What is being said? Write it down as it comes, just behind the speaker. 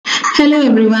Hello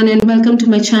everyone and welcome to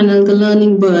my channel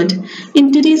TheLearningBird.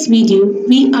 In today's video,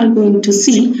 we are going to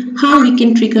see how we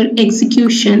can trigger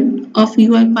execution of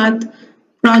UiPath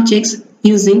projects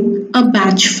using a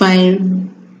batch file.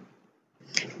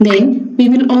 Then we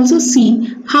will also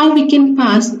see how we can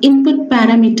pass input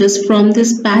parameters from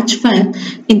this batch file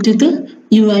into the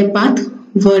UiPath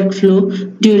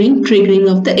workflow during triggering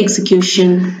of the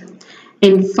execution.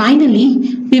 And finally,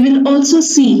 we will also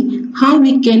see how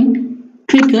we can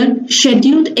trigger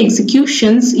scheduled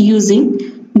executions using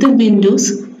the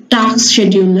Windows Task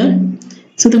Scheduler.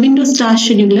 So the Windows Task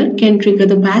Scheduler can trigger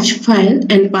the batch file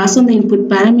and pass on the input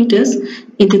parameters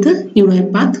into the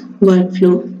UiPath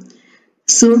workflow.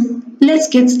 So let's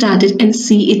get started and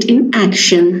see it in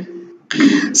action.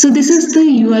 So this is the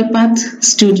UiPath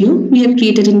Studio. We have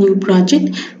created a new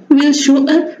project. We will show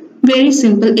a very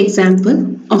simple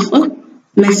example of a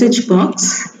message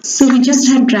box. So we just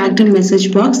have dragged a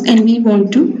message box and we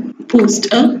want to post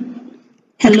a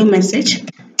hello message,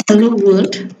 hello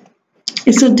world.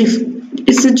 It's a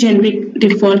generic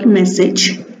default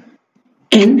message,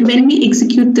 and when we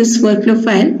execute this workflow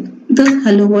file, the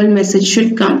hello world message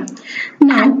should come.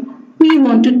 Now we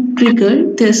want to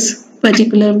trigger this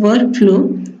particular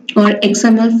workflow or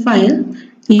XML file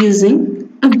using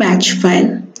a batch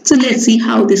file. So let's see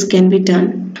how this can be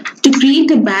done. To create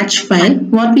a batch file,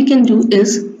 what we can do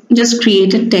is just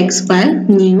create a text file,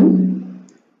 new,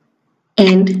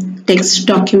 and text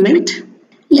document.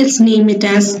 Let's name it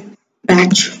as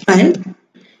batch file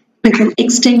with an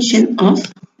extension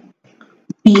of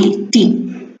BAT.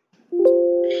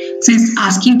 So it's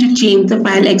asking to change the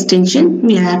file extension.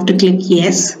 We have to click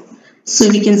yes. So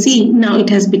we can see now it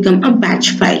has become a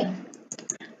batch file.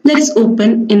 Let's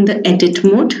open in the edit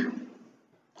mode.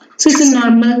 So it's a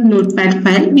normal notepad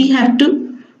file. We have to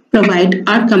provide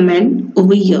our command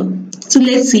over here. So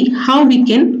let's see how we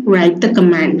can write the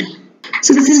command.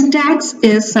 So the syntax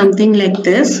is something like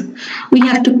this. We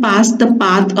have to pass the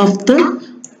path of the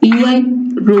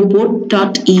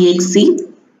uirobot.exe,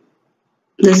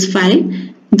 this file.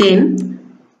 Then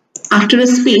after a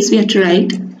space we have to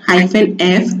write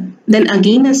 -f, then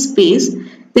again a space,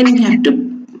 then we have to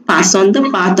pass on the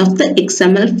path of the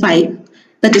XML file,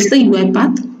 that is the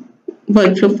UiPath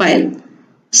workflow file,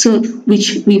 so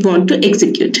which we want to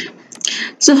execute.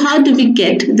 So how do we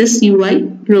get this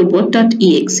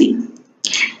uirobot.exe?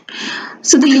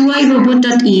 So the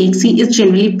uirobot.exe is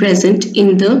generally present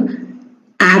in the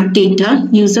app data,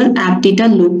 user app data,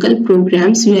 local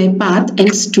programs, UiPath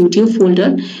and studio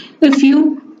folder. If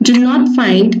you do not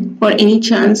find for any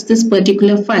chance this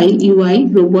particular file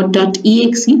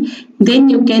uirobot.exe, then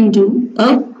you can do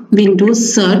a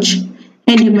Windows search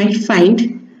and you might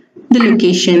find the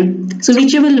location. So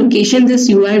whichever location this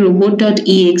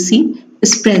uirobot.exe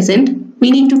is present,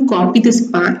 we need to copy this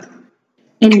path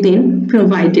and then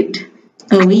provide it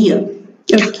over here.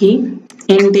 Okay,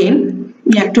 and then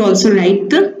we have to also write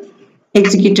the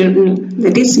executor name,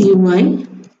 that is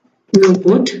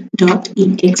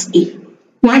uirobot.exe.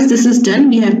 Once this is done,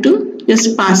 we have to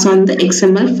just pass on the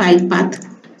XML file path.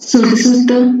 So this is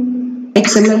the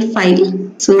XML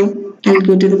file. So I'll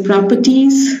go to the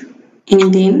properties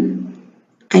and then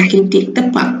I can take the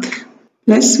path.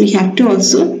 Plus we have to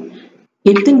also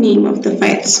give the name of the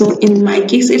file. So in my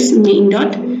case it's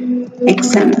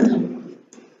main.xml.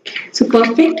 So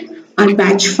perfect. Our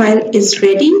batch file is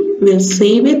ready. We'll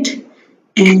save it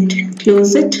and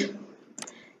close it.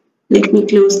 Let me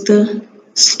close the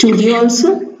studio also.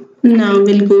 Now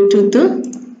we'll go to the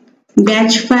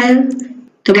batch file,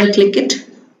 double click it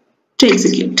to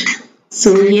execute. So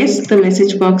yes, the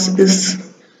message box is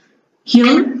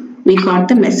here. We got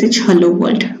the message hello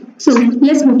world. So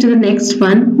let's move to the next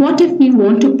one. What if we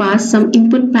want to pass some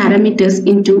input parameters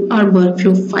into our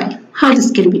workflow file? How this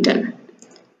can be done?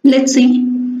 Let's see.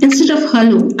 Instead of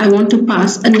hello, I want to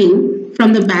pass a name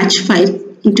from the batch file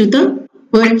into the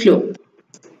workflow.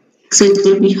 So it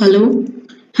will be hello,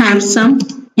 have some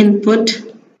input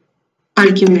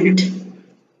argument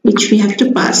which we have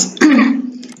to pass.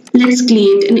 Let's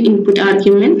create an input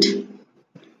argument.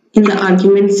 In the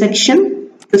argument section,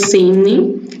 the same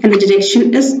name, and the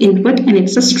direction is input and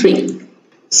it's a string.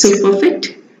 So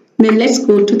perfect. Then let's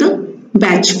go to the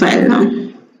batch file now.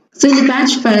 So in the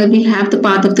batch file, we have the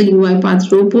path of the UiPath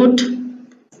robot.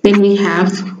 Then we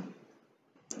have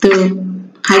the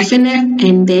 -f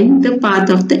and then the path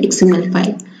of the XML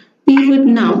file. We would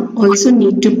now also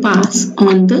need to pass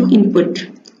on the input.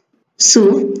 So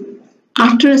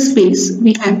after a space,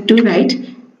 we have to write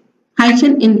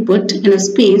 -input and a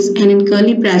space, and in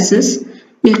curly braces,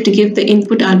 we have to give the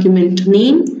input argument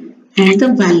name and the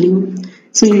value.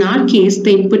 So in our case,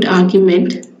 the input argument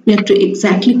we have to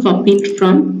exactly copy it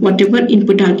from whatever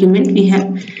input argument we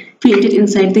have created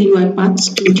inside the UiPath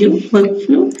Studio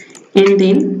workflow, and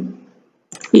then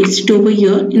paste it over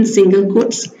here in single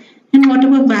quotes, and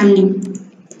whatever value,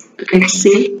 let's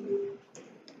say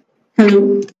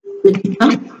hello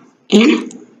Lipika,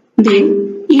 and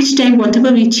then each time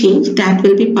whatever we change, that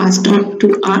will be passed on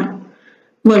to our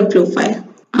workflow file.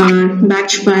 Our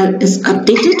batch file is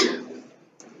updated.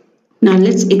 Now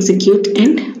let's execute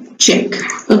and check.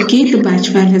 Okay, the batch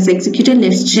file has executed.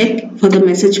 Let's check for the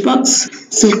message box.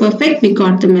 So perfect, we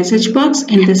got the message box,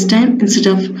 and this time instead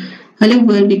of hello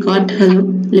world we got hello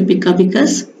Lipika,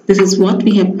 because this is what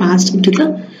we have passed into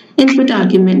the input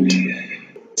argument.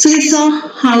 So we saw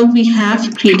how we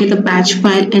have created a batch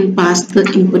file and passed the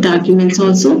input arguments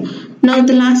also. Now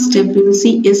the last step we will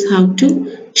see is how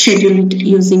to schedule it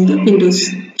using the Windows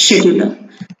scheduler.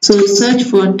 So search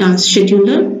for task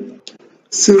scheduler.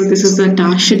 So this is a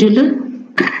task scheduler.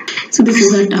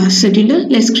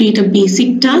 Let's create a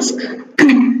basic task.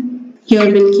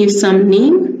 Here we'll give some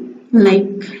name like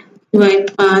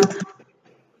UiPath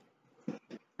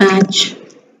batch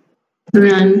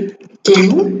run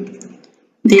demo.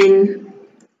 Then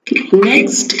click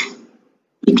next.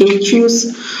 You can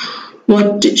choose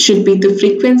what should be the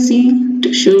frequency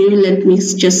to show you. Let me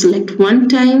just select one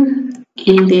time,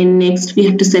 and then next we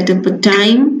have to set up a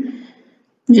time.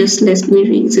 Just let me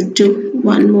raise it to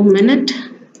 1 more minute,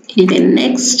 and then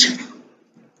next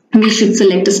we should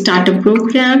select a starter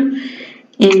program,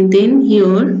 and then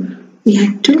here we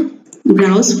have to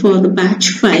browse for the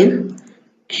batch file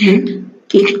and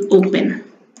click open,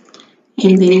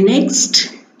 and then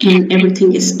next, and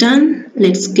everything is done.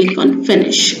 Let's click on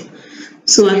finish.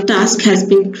 So our task has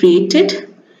been created,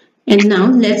 and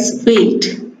now let's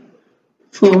wait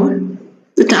for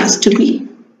the task to be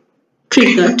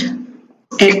triggered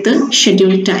at the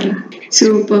scheduled time.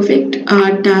 So perfect,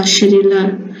 our task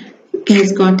scheduler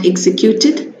has got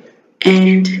executed,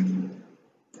 and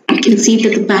you can see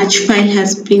that the batch file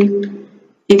has been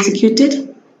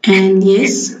executed, and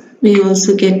yes, we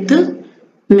also get the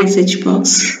message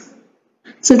box.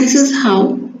 So this is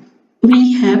how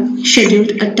we have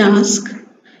scheduled a task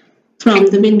from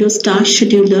the Windows Task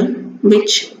Scheduler,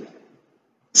 which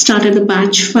started the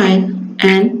batch file,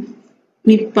 and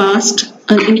we passed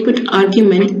an input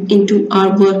argument into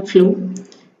our workflow,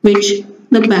 which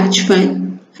the batch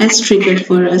file has triggered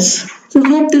for us. So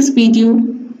hope this video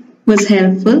was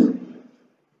helpful.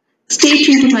 Stay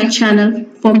tuned to my channel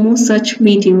for more such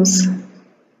videos.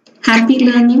 Happy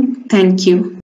learning. Thank you.